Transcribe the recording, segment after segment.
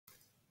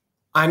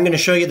I'm going to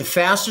show you the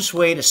fastest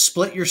way to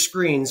split your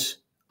screens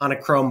on a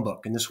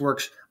Chromebook, and this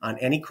works on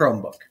any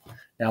Chromebook.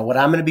 Now, what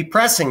I'm going to be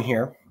pressing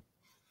here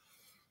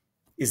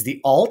is the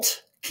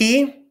Alt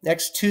key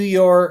next to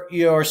your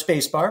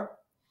spacebar,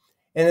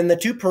 and then the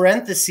two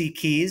parenthesis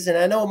keys, and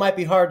I know it might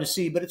be hard to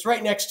see, but it's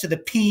right next to the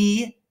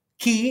P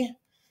key,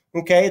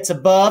 okay? It's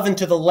above and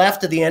to the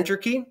left of the Enter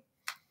key,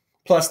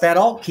 plus that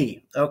Alt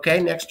key,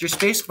 okay, next to your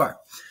spacebar.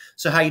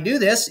 So how you do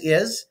this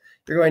is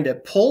you're going to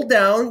pull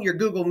down your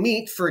Google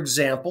Meet, for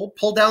example,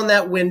 pull down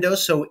that window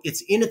so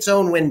it's in its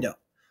own window.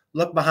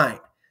 Look behind.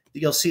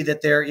 You'll see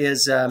that there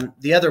is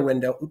the other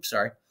window. Oops,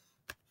 sorry.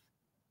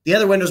 The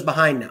other window's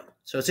behind now.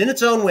 So it's in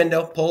its own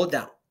window. Pull it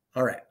down.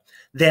 All right.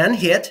 Then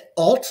hit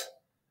Alt,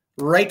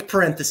 right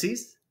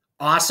parentheses.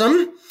 Awesome.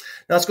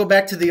 Now let's go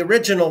back to the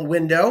original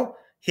window.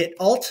 Hit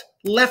Alt,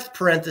 left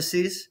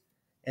parentheses,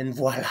 and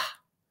voila.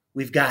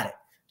 We've got it.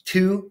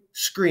 Two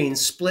screens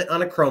split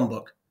on a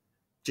Chromebook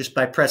just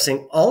by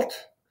pressing Alt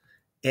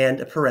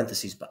and a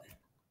parentheses button.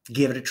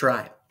 Give it a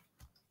try.